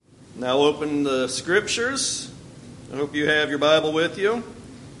Now open the scriptures. I hope you have your Bible with you.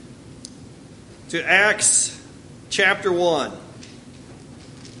 To Acts chapter 1.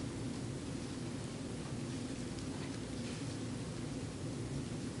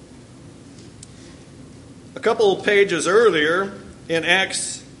 A couple of pages earlier, in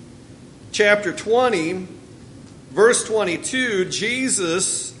Acts chapter 20, verse 22,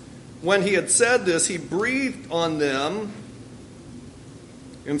 Jesus, when he had said this, he breathed on them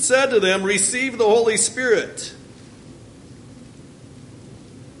and said to them, "Receive the Holy Spirit."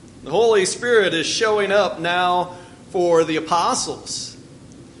 The Holy Spirit is showing up now for the apostles.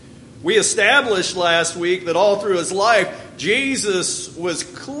 We established last week that all through his life, Jesus was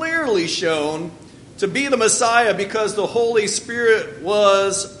clearly shown to be the Messiah because the Holy Spirit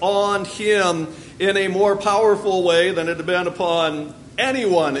was on him in a more powerful way than it had been upon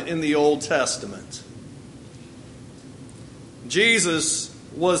anyone in the Old Testament. Jesus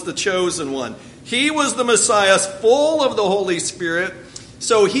was the chosen one. He was the Messiah, full of the Holy Spirit.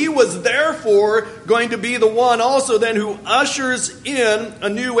 So he was therefore going to be the one also then who ushers in a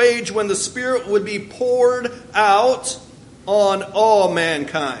new age when the Spirit would be poured out on all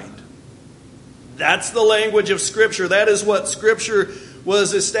mankind. That's the language of Scripture. That is what Scripture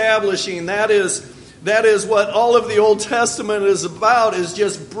was establishing. That is what all of the Old Testament is about, is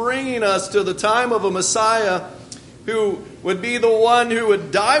just bringing us to the time of a Messiah who would be the one who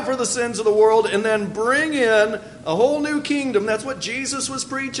would die for the sins of the world and then bring in a whole new kingdom. That's what Jesus was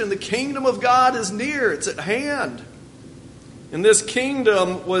preaching. The kingdom of God is near. It's at hand. And this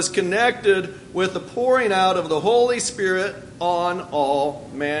kingdom was connected with the pouring out of the Holy Spirit on all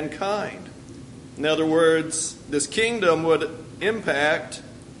mankind. In other words, this kingdom would impact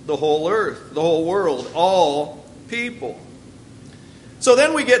the whole earth, the whole world, all people. So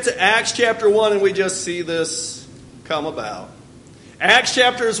then we get to Acts chapter 1 and we just see this come about. Acts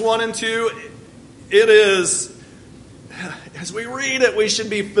chapters 1 and 2, it is, as we read it, we should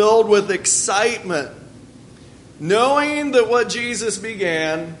be filled with excitement, knowing that what Jesus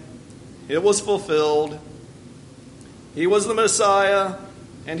began, it was fulfilled. He was the Messiah,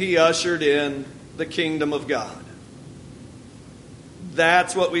 and he ushered in the kingdom of God.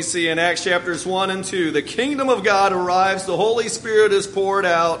 That's what we see in Acts chapters 1 and 2. The kingdom of God arrives, the Holy Spirit is poured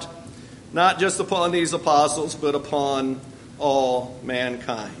out, not just upon these apostles, but upon all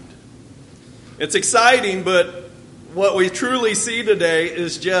mankind. It's exciting, but what we truly see today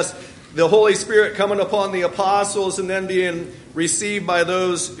is just the Holy Spirit coming upon the apostles and then being received by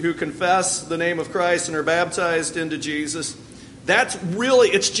those who confess the name of Christ and are baptized into Jesus. That's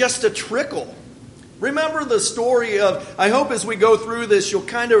really, it's just a trickle. Remember the story of, I hope as we go through this, you'll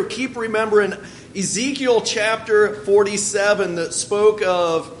kind of keep remembering Ezekiel chapter 47 that spoke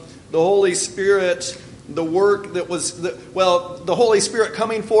of the Holy Spirit, the work that was, the Holy Spirit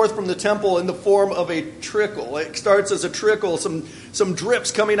coming forth from the temple in the form of a trickle. It starts as a trickle, some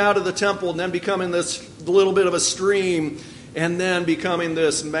drips coming out of the temple and then becoming this little bit of a stream and then becoming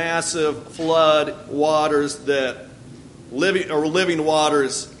this massive flood waters that living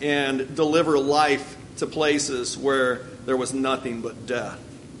waters and deliver life to places where there was nothing but death.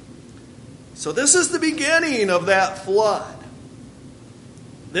 So this is the beginning of that flood.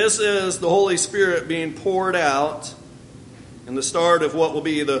 This is the Holy Spirit being poured out and the start of what will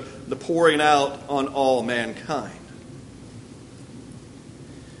be the pouring out on all mankind.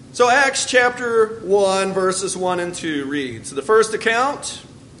 So Acts chapter 1, verses 1 and 2 reads, "The first account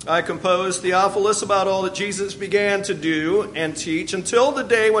I composed, Theophilus, about all that Jesus began to do and teach until the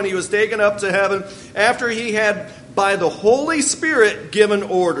day when he was taken up to heaven, after he had by the Holy Spirit given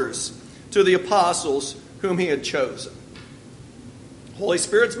orders to the apostles whom he had chosen." Holy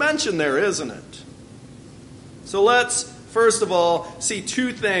Spirit's mentioned there, isn't it? So let's, first of all, see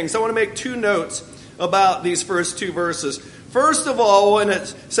two things. I want to make two notes about these first two verses. First of all, when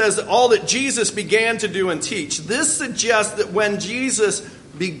it says all that Jesus began to do and teach, this suggests that when Jesus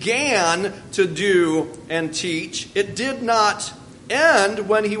began to do and teach, it did not end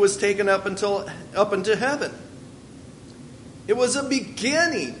when he was taken up into heaven. It was a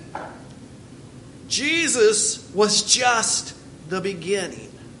beginning. Jesus was just the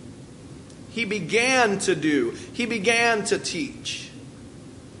beginning. He began to do. He began to teach.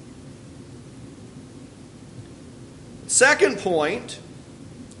 Second point,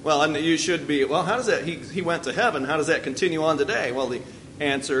 and you should be, how does that, he went to heaven, how does that continue on today? Well, the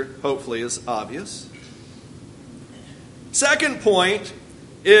answer, hopefully, is obvious. Second point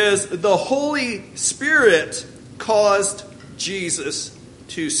is the Holy Spirit caused Jesus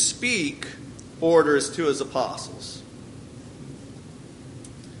to speak orders to his apostles.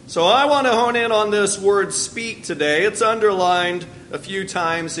 So I want to hone in on this word speak today. It's underlined a few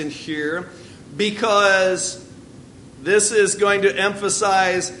times in here because this is going to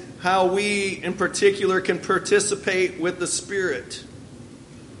emphasize how we in particular can participate with the Spirit.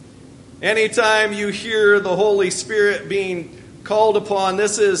 Anytime you hear the Holy Spirit being called upon,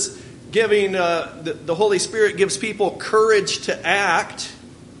 this is giving, the Holy Spirit gives people courage to act.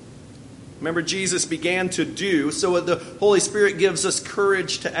 Remember, Jesus began to do, so the Holy Spirit gives us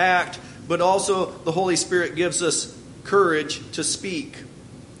courage to act, but also the Holy Spirit gives us courage to speak.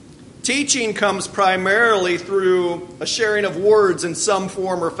 Teaching comes primarily through a sharing of words in some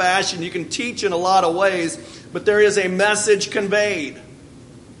form or fashion. You can teach in a lot of ways, but there is a message conveyed.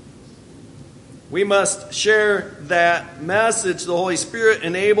 We must share that message. The Holy Spirit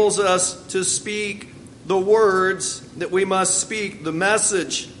enables us to speak the words that we must speak, the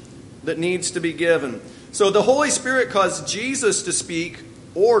message that needs to be given. So the Holy Spirit caused Jesus to speak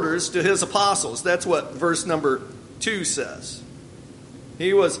orders to his apostles. That's what verse number 2 says. He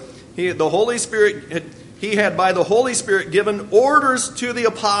had by the Holy Spirit given orders to the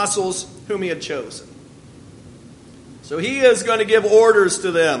apostles whom he had chosen. So he is going to give orders to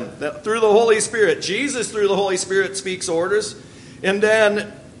them that through the Holy Spirit. Jesus, through the Holy Spirit, speaks orders. And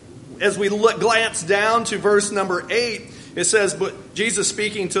then as we glance down to verse number 8, it says, but Jesus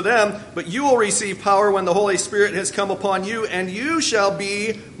speaking to them, but you will receive power when the Holy Spirit has come upon you, and you shall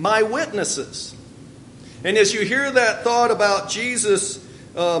be my witnesses. And as you hear that thought about Jesus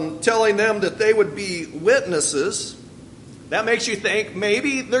telling them that they would be witnesses, that makes you think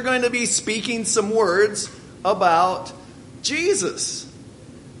maybe they're going to be speaking some words about Jesus.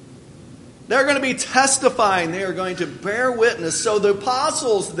 They're going to be testifying. They are going to bear witness. So the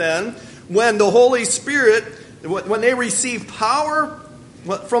apostles then, when the Holy Spirit, when they received power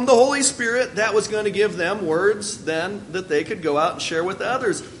from the Holy Spirit, that was going to give them words then that they could go out and share with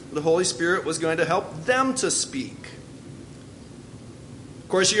others. The Holy Spirit was going to help them to speak. Of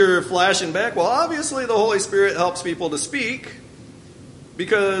course, you're flashing back. Well, obviously the Holy Spirit helps people to speak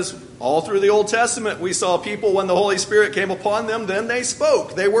because all through the Old Testament we saw people when the Holy Spirit came upon them, then they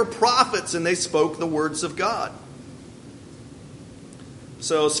spoke. They were prophets and they spoke the words of God.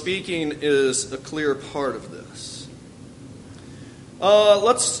 So speaking is a clear part of this.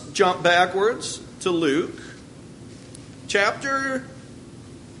 Let's jump backwards to Luke chapter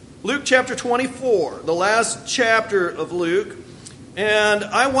 24, the last chapter of Luke. And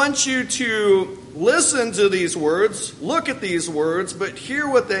I want you to listen to these words, look at these words, but hear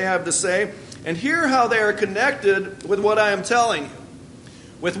what they have to say, and hear how they are connected with what I am telling you.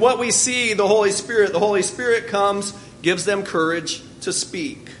 With what we see, the Holy Spirit comes, gives them courage to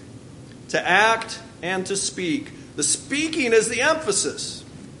speak, to act, and to speak. The speaking is the emphasis.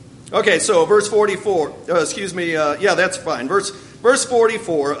 Okay, so verse 44. That's fine. Verse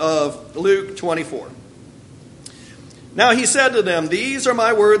 44 of Luke 24. Now he said to them, these are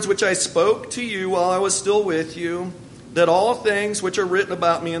my words which I spoke to you while I was still with you, that all things which are written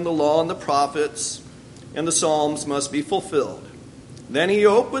about me in the law and the prophets and the Psalms must be fulfilled. Then he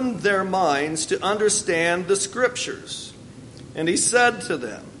opened their minds to understand the Scriptures. And he said to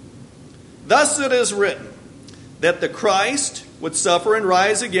them, thus it is written, that the Christ would suffer and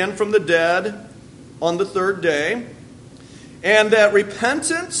rise again from the dead on the third day, and that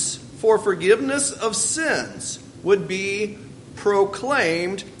repentance for forgiveness of sins would be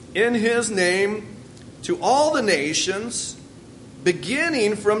proclaimed in his name to all the nations,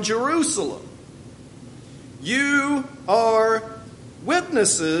 beginning from Jerusalem. You are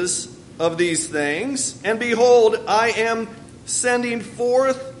witnesses of these things, and behold, I am sending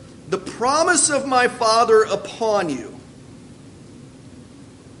forth the promise of my Father upon you.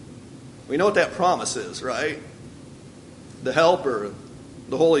 We know what that promise is, right? The Helper,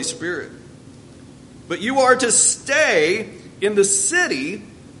 the Holy Spirit. But you are to stay in the city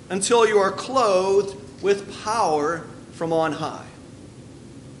until you are clothed with power from on high.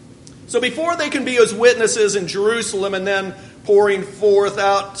 So before they can be as witnesses in Jerusalem and then pouring forth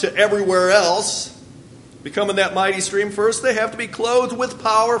out to everywhere else, becoming that mighty stream, first they have to be clothed with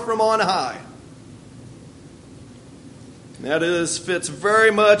power from on high. And that fits very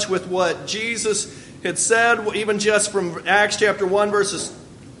much with what Jesus had said, even just from Acts chapter 1, verses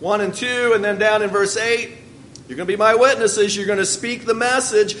 1 and 2, and then down in verse 8. You're going to be my witnesses. You're going to speak the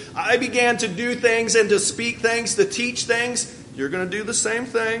message. I began to do things and to speak things, to teach things. You're going to do the same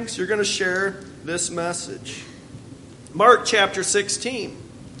things. You're going to share this message. Mark chapter 16.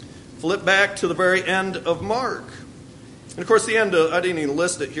 Flip back to the very end of Mark. And of course, I didn't even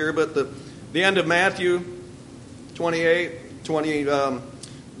list it here, but the end of Matthew 28,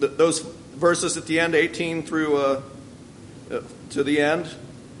 those verses at the end, 18 through to the end,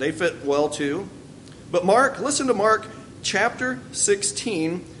 They fit well too. But listen to Mark chapter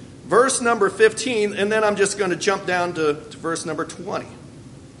 16, verse number 15, and then I'm just going to jump down to verse number 20.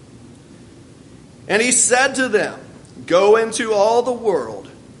 And he said to them, "Go into all the world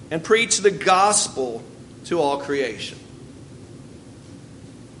and preach the gospel to all creation."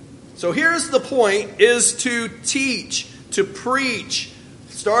 So here's the point, is to teach, to preach,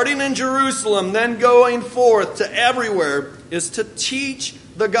 starting in Jerusalem, then going forth to everywhere, is to teach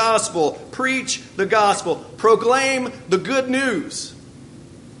the gospel, preach the gospel, proclaim the good news.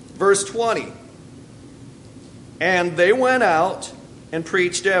 Verse 20. And they went out and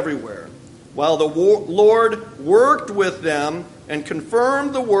preached everywhere, while the Lord worked with them and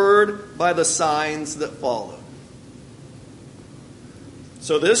confirmed the word by the signs that followed.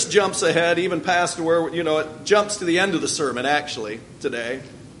 So this jumps ahead even past where, it jumps to the end of the sermon, actually, today.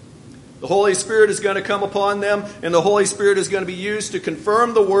 The Holy Spirit is going to come upon them, and the Holy Spirit is going to be used to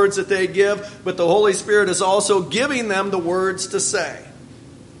confirm the words that they give, but the Holy Spirit is also giving them the words to say.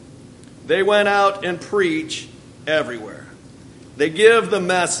 They went out and preach everywhere. They give the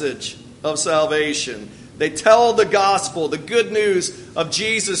message of salvation. They tell the gospel, the good news of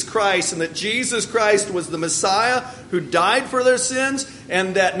Jesus Christ, and that Jesus Christ was the Messiah who died for their sins,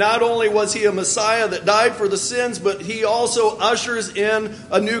 and that not only was he a Messiah that died for the sins, but he also ushers in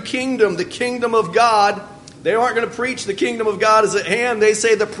a new kingdom, the kingdom of God. They aren't going to preach the kingdom of God is at hand. They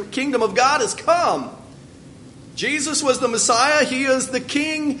say the kingdom of God has come. Jesus was the Messiah. He is the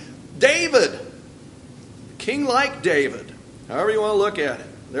King David. King like David. However you want to look at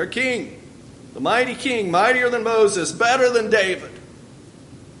it. Their king. The mighty king, mightier than Moses, better than David.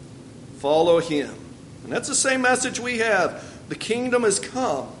 Follow him. And that's the same message we have. The kingdom has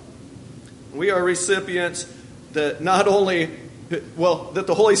come. We are recipients that not only, that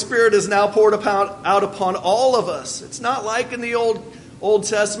the Holy Spirit is now poured out upon all of us. It's not like in the Old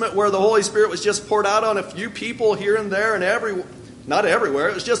Testament where the Holy Spirit was just poured out on a few people here and there and not everywhere.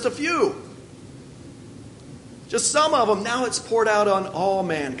 It was just a few. Just some of them. Now it's poured out on all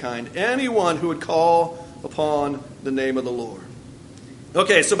mankind. Anyone who would call upon the name of the Lord.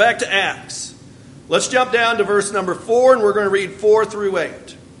 Okay, so back to Acts. Let's jump down to verse number 4, and we're going to read 4 through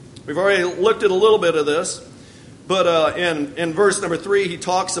 8. We've already looked at a little bit of this. But in verse number 3, he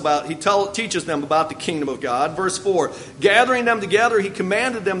teaches them about the kingdom of God. Verse 4, gathering them together, he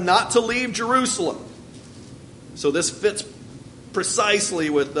commanded them not to leave Jerusalem. So this fits precisely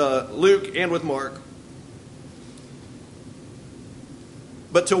with Luke and with Mark.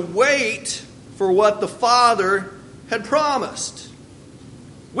 But to wait for what the Father had promised.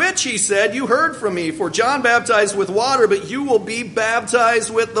 Which, he said, you heard from me, for John baptized with water, but you will be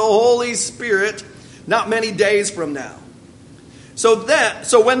baptized with the Holy Spirit not many days from now. So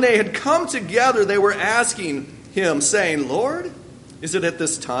when they had come together, they were asking him, saying, Lord, is it at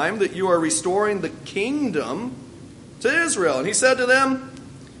this time that you are restoring the kingdom to Israel? And he said to them,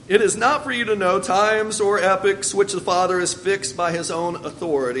 it is not for you to know times or epochs which the Father has fixed by his own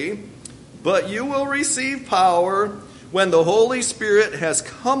authority, but you will receive power when the Holy Spirit has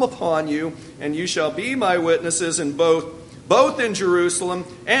come upon you, and you shall be my witnesses in both in Jerusalem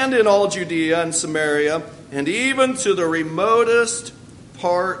and in all Judea and Samaria, and even to the remotest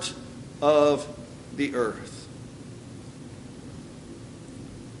part of the earth.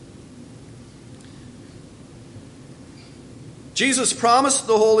 Jesus promised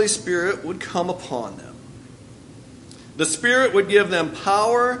the Holy Spirit would come upon them. The Spirit would give them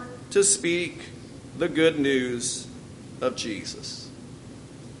power to speak the good news of Jesus.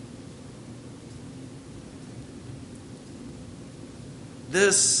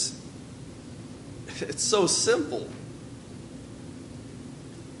 It's so simple.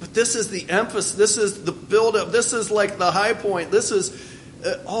 But this is the emphasis, this is the build-up, this is like the high point, this is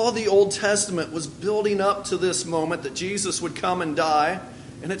all the Old Testament was building up to this moment that Jesus would come and die.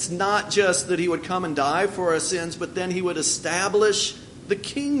 And it's not just that he would come and die for our sins, but then he would establish the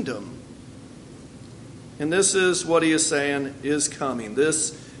kingdom. And this is what he is saying is coming.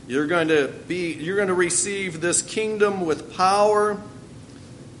 You're going to receive this kingdom with power,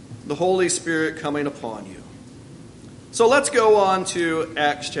 the Holy Spirit coming upon you. So let's go on to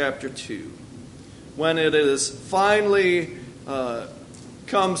Acts chapter 2. When it is finally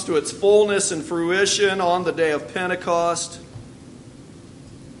comes to its fullness and fruition on the day of Pentecost.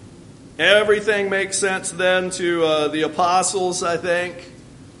 Everything makes sense then to the apostles, I think.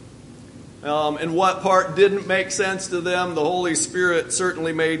 And what part didn't make sense to them, the Holy Spirit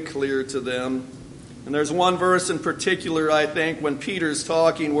certainly made clear to them. And there's one verse in particular, I think, when Peter's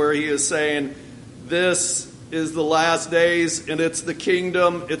talking where he is saying, this is the last days and it's the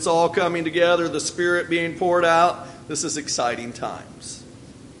kingdom. It's all coming together, the Spirit being poured out. This is exciting times.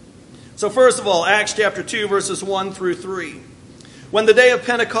 So first of all, Acts chapter 2, verses 1 through 3. When the day of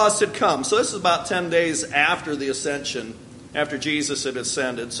Pentecost had come, so this is about 10 days after the ascension, after Jesus had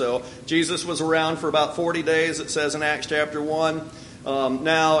ascended. So Jesus was around for about 40 days, it says in Acts chapter 1.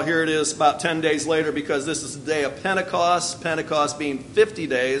 Now, here it is about 10 days later, because this is the day of Pentecost, Pentecost being 50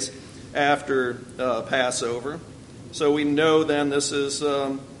 days after Passover. So we know then this is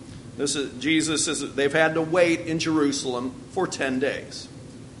Jesus. They've had to wait in Jerusalem for 10 days.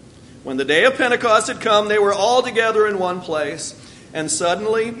 When the day of Pentecost had come, they were all together in one place, and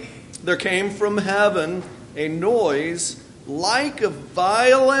suddenly there came from heaven a noise like a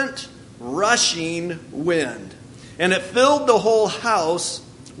violent rushing wind, and it filled the whole house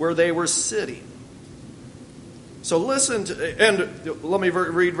where they were sitting. So listen to, and let me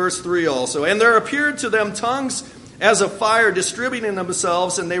read verse 3 also. And there appeared to them tongues as of fire distributing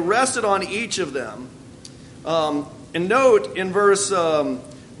themselves, and they rested on each of them. And note in verse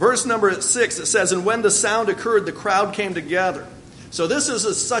number 6, it says, and when the sound occurred, the crowd came together. So this is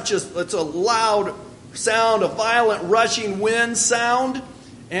it's a loud sound, a violent rushing wind sound,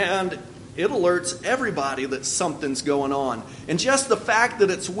 and it alerts everybody that something's going on. And just the fact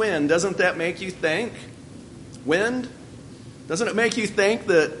that it's wind, doesn't that make you think? Wind? Doesn't it make you think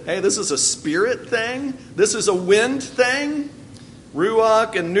that, hey, this is a spirit thing? This is a wind thing?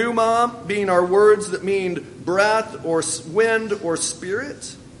 Ruach and pneuma being our words that mean breath or wind or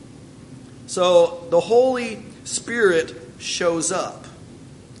spirit. So the Holy Spirit shows up.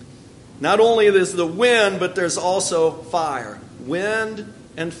 Not only is the wind, but there's also fire. Wind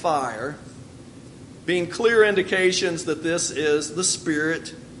and fire being clear indications that this is the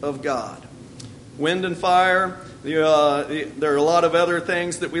Spirit of God. Wind and fire. There are a lot of other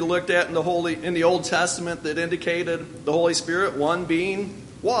things that we looked at in the Old Testament that indicated the Holy Spirit. One being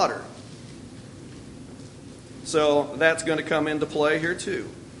water. So that's going to come into play here too.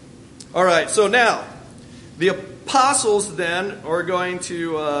 All right. So now the apostles then are going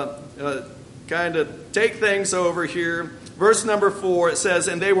to kind of take things over here. Verse number 4, it says,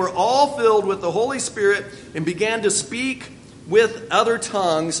 and they were all filled with the Holy Spirit and began to speak with other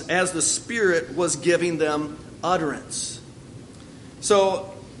tongues as the Spirit was giving them utterance.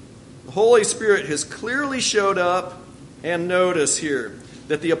 So the Holy Spirit has clearly showed up, and notice here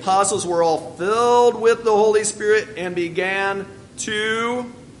that the apostles were all filled with the Holy Spirit and began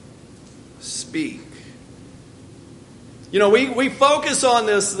to speak. You know, we focus on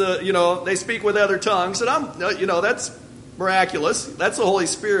this, they speak with other tongues, and that's miraculous. That's the Holy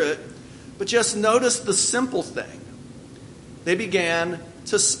Spirit. But just notice the simple thing. They began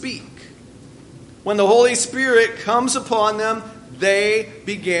to speak. When the Holy Spirit comes upon them, they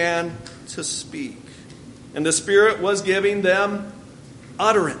began to speak. And the Spirit was giving them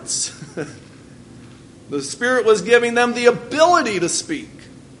utterance. The Spirit was giving them the ability to speak.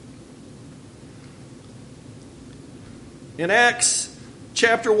 In Acts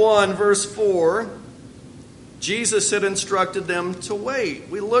chapter 1, verse 4, Jesus had instructed them to wait.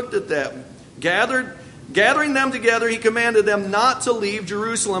 We looked at that. Gathering them together, he commanded them not to leave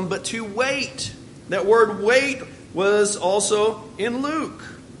Jerusalem, but to wait. That word wait was also in Luke.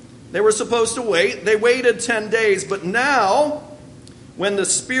 They were supposed to wait. They waited 10 days. But now, when the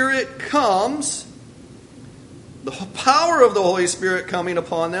Spirit comes, the power of the Holy Spirit coming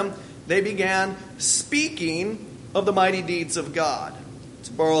upon them, they began speaking of the mighty deeds of God.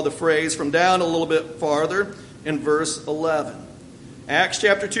 To borrow the phrase from down a little bit farther in verse 11. Acts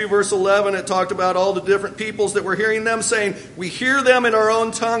chapter 2, verse 11, it talked about all the different peoples that were hearing them saying, we hear them in our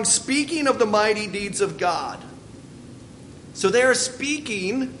own tongue speaking of the mighty deeds of God. So they are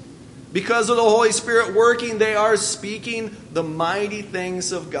speaking, because of the Holy Spirit working, they are speaking the mighty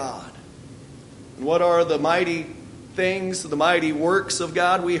things of God. And what are the mighty things, the mighty works of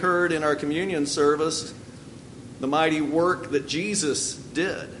God? We heard in our communion service the mighty work that Jesus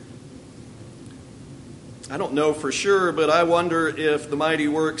did. I don't know for sure, but I wonder if the mighty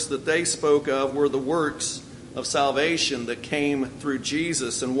works that they spoke of were the works of salvation that came through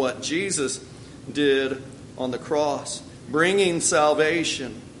Jesus and what Jesus did on the cross. Bringing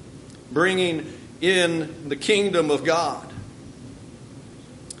salvation, bringing in the kingdom of God.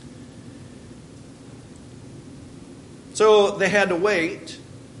 So they had to wait,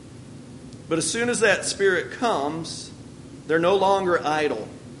 but as soon as that Spirit comes, they're no longer idle.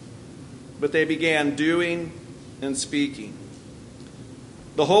 But they began doing and speaking.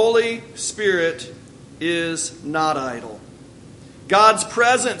 The Holy Spirit is not idle. God's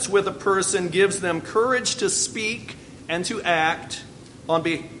presence with a person gives them courage to speak and to act on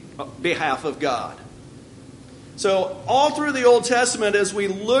behalf of God. So all through the Old Testament, as we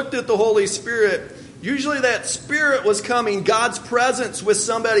looked at the Holy Spirit, Usually that Spirit was coming, God's presence with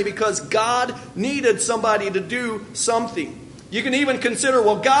somebody, because God needed somebody to do something. You can even consider,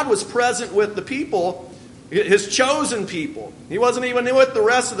 well, God was present with the people, His chosen people. He wasn't even with the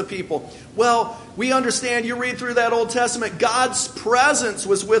rest of the people. Well, we understand, you read through that Old Testament, God's presence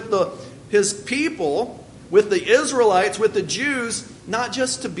was with His people, with the Israelites, with the Jews, not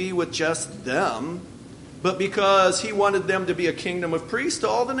just to be with just them, but because He wanted them to be a kingdom of priests to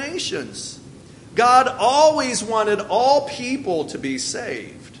all the nations. God always wanted all people to be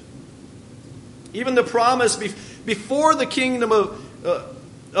saved. Even the promise before the kingdom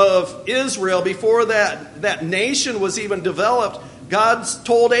of Israel, before that nation was even developed, God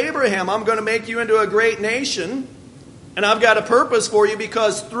told Abraham, I'm going to make you into a great nation, and I've got a purpose for you,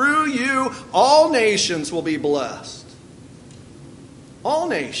 because through you all nations will be blessed. All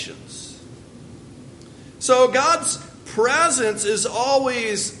nations. So God's presence is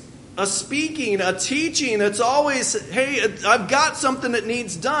always a speaking, a teaching. It's always, hey, I've got something that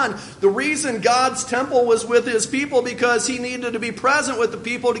needs done. The reason God's temple was with His people, because He needed to be present with the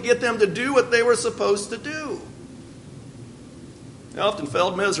people to get them to do what they were supposed to do. They often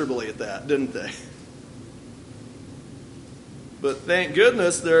failed miserably at that, didn't they? But thank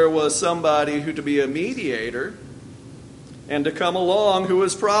goodness there was somebody who to be a mediator and to come along who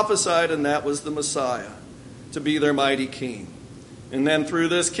was prophesied, and that was the Messiah, to be their mighty king. And then through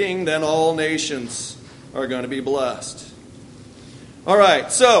this king, then all nations are going to be blessed. All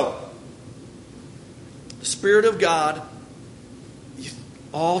right, so the Spirit of God,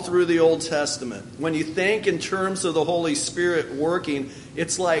 all through the Old Testament, when you think in terms of the Holy Spirit working,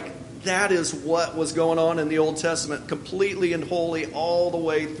 it's like that is what was going on in the Old Testament, completely and wholly all the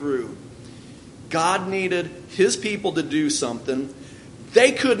way through. God needed His people to do something.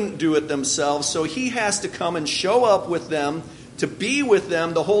 They couldn't do it themselves, so He has to come and show up with them, to be with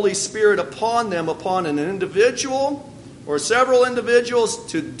them, the Holy Spirit upon them, upon an individual or several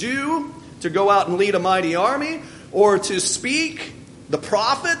individuals, to go out and lead a mighty army, or to speak, the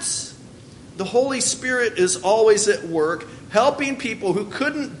prophets. The Holy Spirit is always at work, helping people who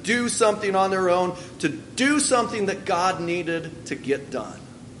couldn't do something on their own to do something that God needed to get done.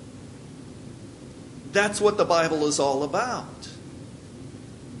 That's what the Bible is all about.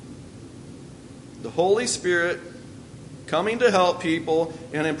 The Holy Spirit coming to help people,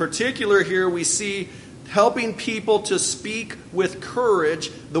 and in particular here we see helping people to speak with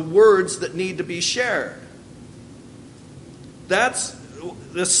courage the words that need to be shared. That's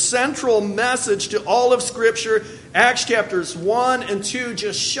the central message to all of Scripture. Acts chapters 1 and 2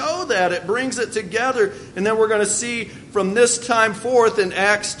 just show that. It brings it together. And then we're going to see from this time forth in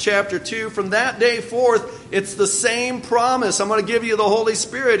Acts chapter 2, from that day forth, it's the same promise. I'm going to give you the Holy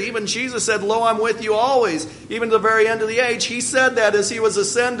Spirit. Even Jesus said, lo, I'm with you always, even to the very end of the age. He said that as He was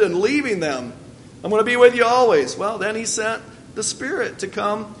ascending, leaving them. I'm going to be with you always. Well, then He sent the Spirit to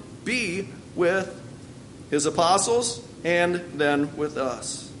come be with His apostles and then with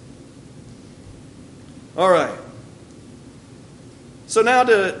us. All right. So now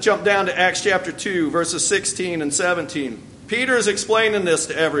to jump down to Acts chapter 2, verses 16 and 17. Peter is explaining this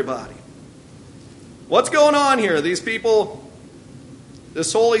to everybody. What's going on here? These people,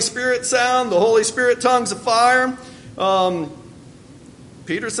 this Holy Spirit sound, the Holy Spirit tongues of fire.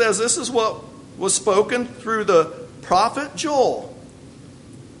 Peter says this is what was spoken through the prophet Joel.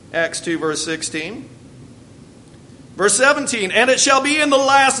 Acts 2, verse 16. Verse 17, and it shall be in the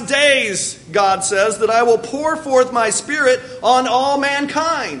last days, God says, that I will pour forth my Spirit on all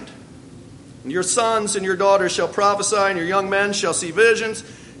mankind. And your sons and your daughters shall prophesy, and your young men shall see visions.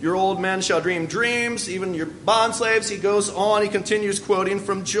 Your old men shall dream dreams, even your bondslaves. He goes on, he continues quoting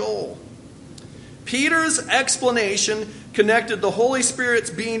from Joel. Peter's explanation connected the Holy Spirit's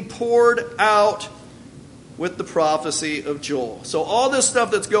being poured out with the prophecy of Joel. So all this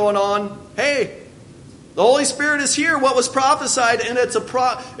stuff that's going on, hey, the Holy Spirit is here, what was prophesied, and it's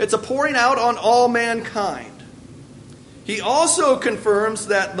a pouring out on all mankind. He also confirms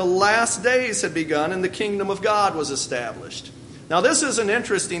that the last days had begun and the kingdom of God was established. Now this is an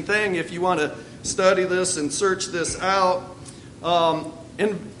interesting thing if you want to study this and search this out.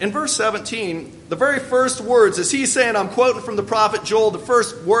 In verse 17, the very first words, as he's saying, I'm quoting from the prophet Joel, the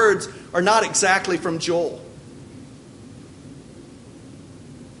first words are not exactly from Joel.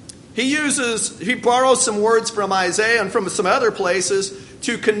 He borrows some words from Isaiah and from some other places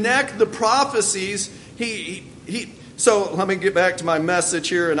to connect the prophecies. So let me get back to my message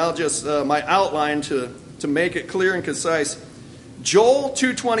here, and I'll just my outline to make it clear and concise. Joel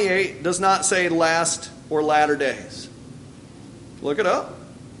 2:28 does not say last or latter days. Look it up.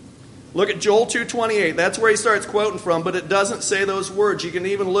 Look at Joel 2:28. That's where he starts quoting from, but it doesn't say those words. You can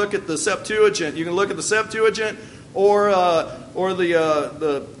even look at the Septuagint. You can look at the Septuagint or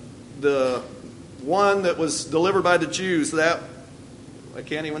the one that was delivered by the Jews. That I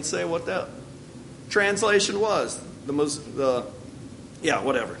can't even say what that translation was.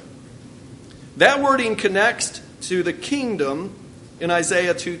 Whatever. That wording connects to the kingdom in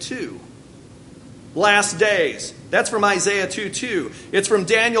Isaiah 2:2. Last days. That's from Isaiah 2:2. It's from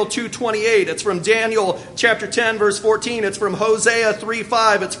Daniel 2:28. It's from Daniel chapter 10, verse 14. It's from Hosea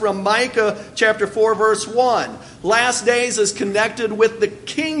 3:5. It's from Micah chapter 4, verse 1. Last days is connected with the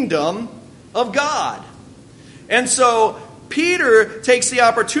kingdom of God. And so Peter takes the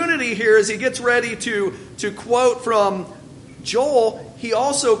opportunity here as he gets ready to quote from Joel. He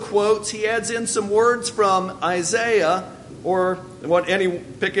also quotes, he adds in some words from Isaiah, or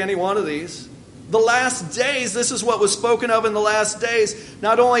pick any one of these. The last days, this is what was spoken of in the last days.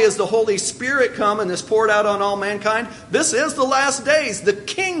 Not only has the Holy Spirit come and is poured out on all mankind, this is the last days. The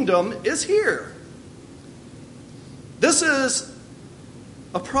kingdom is here. This is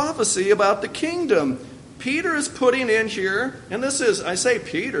a prophecy about the kingdom. Peter is putting in here, and this is, I say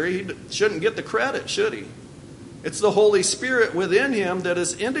Peter, he shouldn't get the credit, should he? It's the Holy Spirit within him that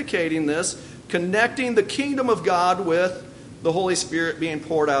is indicating this, connecting the kingdom of God with the Holy Spirit being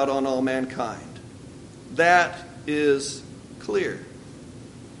poured out on all mankind. That is clear.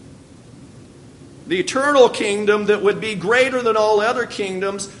 The eternal kingdom that would be greater than all other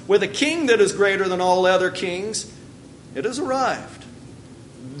kingdoms, with a king that is greater than all other kings, it has arrived.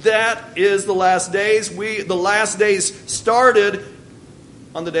 That is the last days. The last days started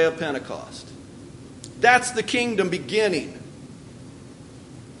on the day of Pentecost. That's the kingdom beginning.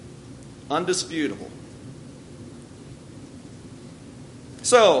 Undisputable.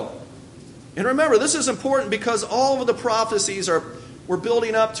 So, and remember, this is important because all of the prophecies were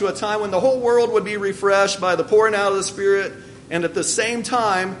building up to a time when the whole world would be refreshed by the pouring out of the Spirit, and at the same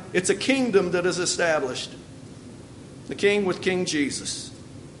time, it's a kingdom that is established. The king with King Jesus.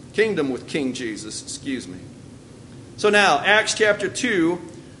 Kingdom with King Jesus, excuse me. So now, Acts chapter 2,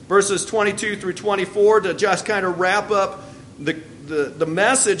 verses 22 through 24, to just kind of wrap up the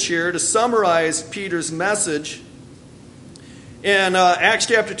message here, to summarize Peter's message. In Acts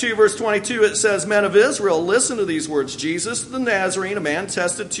chapter 2, verse 22, it says, Men of Israel, listen to these words. Jesus the Nazarene, a man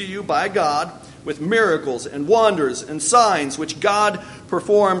tested to you by God with miracles and wonders and signs which God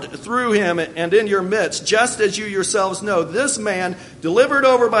performed through him and in your midst, just as you yourselves know. This man, delivered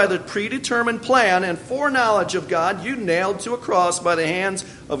over by the predetermined plan and foreknowledge of God, you nailed to a cross by the hands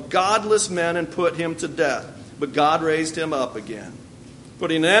of godless men and put him to death. But God raised him up again,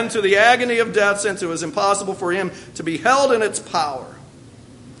 putting an end to the agony of death, since it was impossible for him to be held in its power.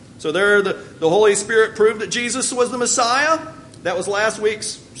 So there the Holy Spirit proved that Jesus was the Messiah. That was last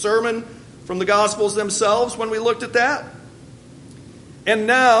week's sermon from the Gospels themselves when we looked at that. And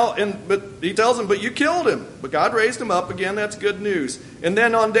now, but he tells them, but you killed him. But God raised him up again. That's good news. And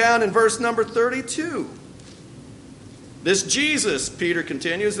then on down in verse number 32. This Jesus, Peter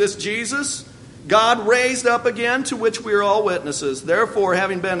continues, this Jesus God raised up again, to which we are all witnesses. Therefore,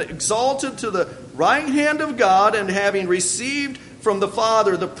 having been exalted to the right hand of God, and having received from the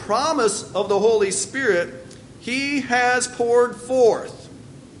Father the promise of the Holy Spirit, he has poured forth.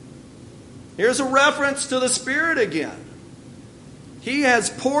 Here's a reference to the Spirit again. He has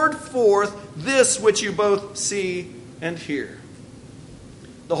poured forth this which you both see and hear.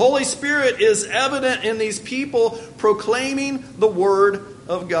 The Holy Spirit is evident in these people proclaiming the Word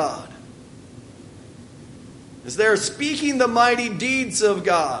of God. As they're speaking the mighty deeds of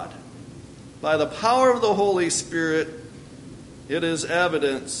God, by the power of the Holy Spirit, it is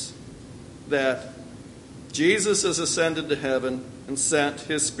evidence that Jesus has ascended to heaven and sent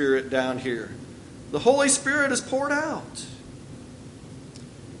his Spirit down here. The Holy Spirit is poured out.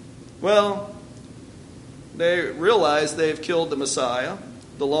 Well, they realize they've killed the Messiah,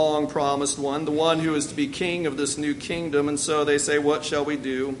 the long promised one, the one who is to be king of this new kingdom, and so they say, what shall we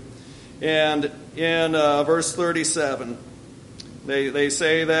do? And in verse 37, they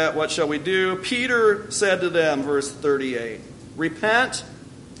say that, what shall we do? Peter said to them, verse 38, repent,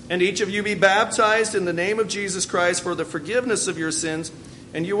 and each of you be baptized in the name of Jesus Christ for the forgiveness of your sins,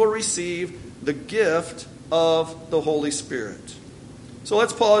 and you will receive the gift of the Holy Spirit. So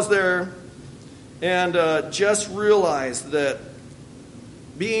let's pause there and just realize that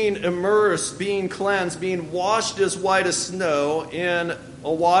being immersed, being cleansed, being washed as white as snow in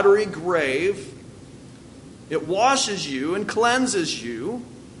a watery grave, it washes you and cleanses you,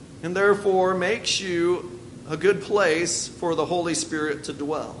 and therefore makes you a good place for the Holy Spirit to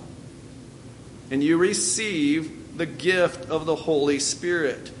dwell. And you receive the gift of the Holy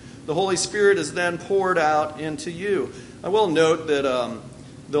Spirit. the Holy Spirit is then poured out into you. I will note that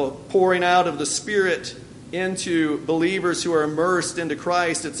the pouring out of the Spirit into believers who are immersed into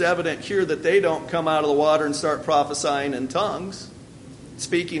Christ, it's evident here that they don't come out of the water and start prophesying in tongues,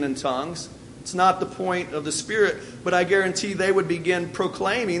 speaking in tongues. It's not the point of the Spirit, but I guarantee they would begin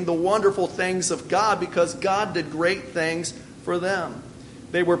proclaiming the wonderful things of God because God did great things for them.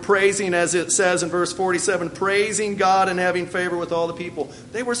 They were praising, as it says in verse 47, praising God and having favor with all the people.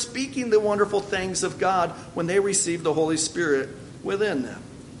 They were speaking the wonderful things of God when they received the Holy Spirit within them.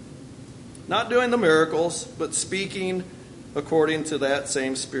 Not doing the miracles, but speaking according to that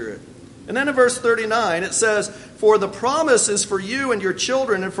same Spirit. And then in verse 39, it says, for the promise is for you and your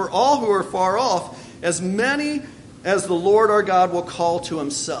children and for all who are far off, as many as the Lord our God will call to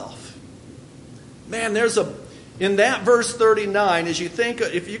himself. Man, in that verse 39, as you think,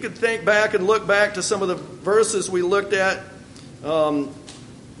 if you could think back and look back to some of the verses we looked at,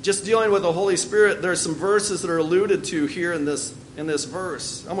 just dealing with the Holy Spirit, there's some verses that are alluded to here in this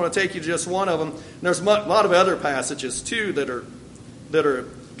verse. I'm going to take you to just one of them. And there's a lot of other passages too that are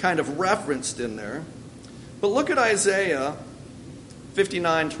kind of referenced in there. But look at Isaiah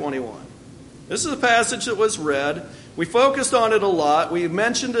 59:21. This is a passage that was read. We focused on it a lot. We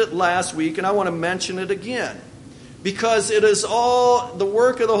mentioned it last week, and I want to mention it again. Because it is all, the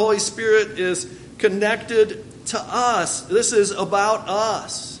work of the Holy Spirit is connected to us. This is about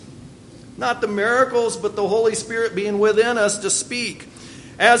us. Not the miracles, but the Holy Spirit being within us to speak.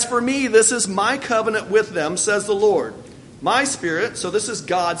 As for me, this is my covenant with them, says the Lord. My Spirit, so this is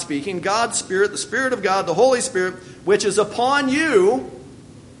God speaking, God's Spirit, the Spirit of God, the Holy Spirit, which is upon you,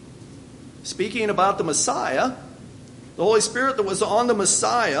 speaking about the Messiah, the Holy Spirit that was on the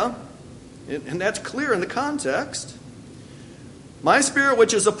Messiah, and that's clear in the context. My Spirit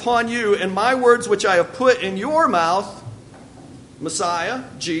which is upon you, and my words which I have put in your mouth, Messiah,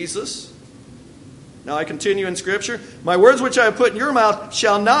 Jesus. Now I continue in Scripture. My words which I have put in your mouth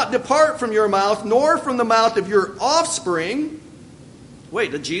shall not depart from your mouth, nor from the mouth of your offspring. Wait,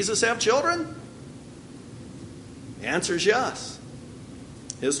 did Jesus have children? The answer is yes.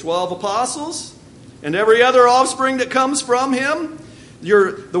 His 12 apostles, and every other offspring that comes from him.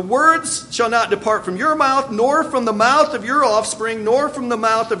 The words shall not depart from your mouth, nor from the mouth of your offspring, nor from the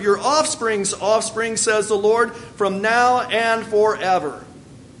mouth of your offspring's offspring, says the Lord, from now and forever.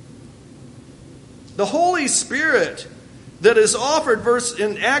 The Holy Spirit that is offered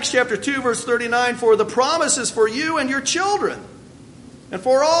in Acts chapter 2, verse 39, for the promise is for you and your children, and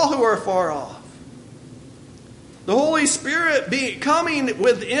for all who are far off. The Holy Spirit coming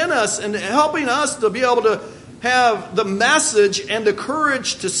within us and helping us to be able to have the message and the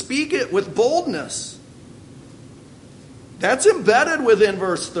courage to speak it with boldness. That's embedded within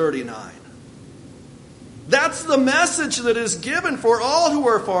verse 39. That's the message that is given for all who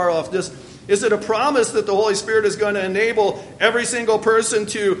are far off. Is it a promise that the Holy Spirit is going to enable every single person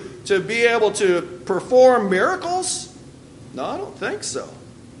to be able to perform miracles? No, I don't think so.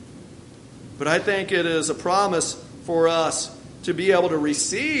 But I think it is a promise for us to be able to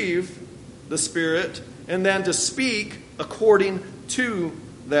receive the Spirit and then to speak according to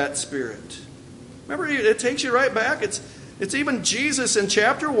that Spirit. Remember, it takes you right back. It's even Jesus in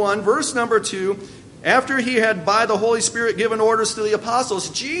chapter 1, verse number 2. After he had by the Holy Spirit given orders to the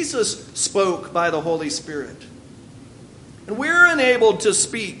apostles, Jesus spoke by the Holy Spirit. And we're enabled to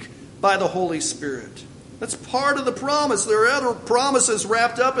speak by the Holy Spirit. That's part of the promise. There are other promises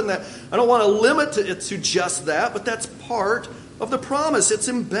wrapped up in that. I don't want to limit it to just that, but that's part of the promise. It's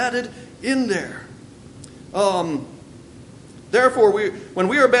embedded in there. Therefore, when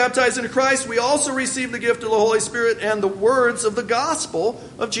we are baptized into Christ, we also receive the gift of the Holy Spirit and the words of the gospel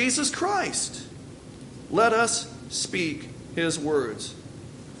of Jesus Christ. Let us speak his words.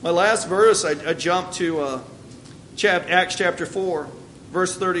 My last verse, I jumped to Acts chapter 4,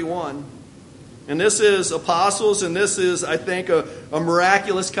 verse 31. And this is apostles, and this is, I think, a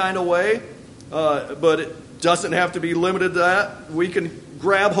miraculous kind of way. But it doesn't have to be limited to that. We can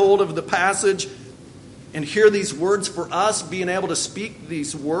grab hold of the passage and hear these words for us, being able to speak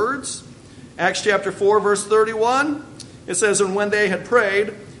these words. Acts chapter 4, verse 31. It says, and when they had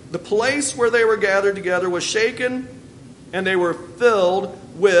prayed, the place where they were gathered together was shaken, and they were filled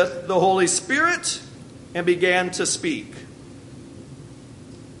with the Holy Spirit and began to speak.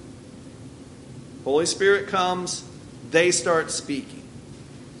 Holy Spirit comes, they start speaking.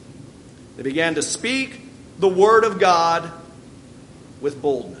 They began to speak the Word of God with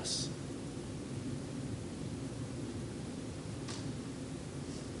boldness.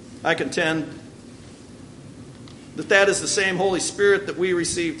 I contend that is the same Holy Spirit that we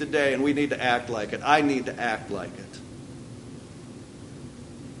receive today, and we need to act like it. I need to act like it.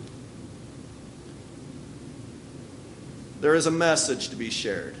 there is a message to be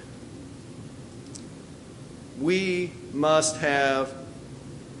shared. We must have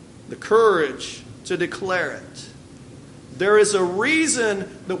the courage to declare it. There is a reason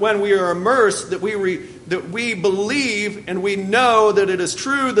that when we are immersed, that we believe and we know that it is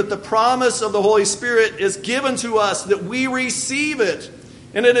true that the promise of the Holy Spirit is given to us, that we receive it.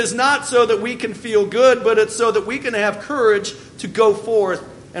 And it is not so that we can feel good, but it's so that we can have courage to go forth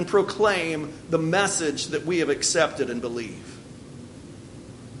and proclaim the message that we have accepted and believe.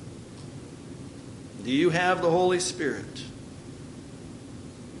 Do you have the Holy Spirit?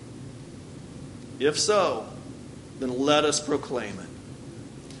 If so, then let us proclaim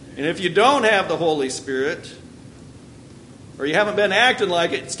it. And if you don't have the Holy Spirit, or you haven't been acting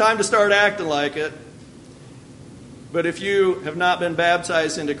like it, it's time to start acting like it. But if you have not been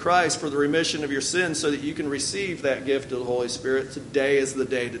baptized into Christ for the remission of your sins so that you can receive that gift of the Holy Spirit, today is the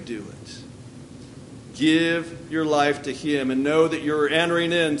day to do it. Give your life to Him and know that you're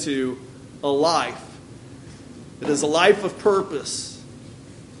entering into a life. It is a life of purpose.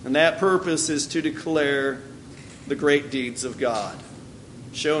 And that purpose is to declare the great deeds of God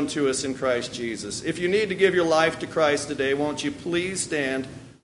shown to us in Christ Jesus. If you need to give your life to Christ today, won't you please stand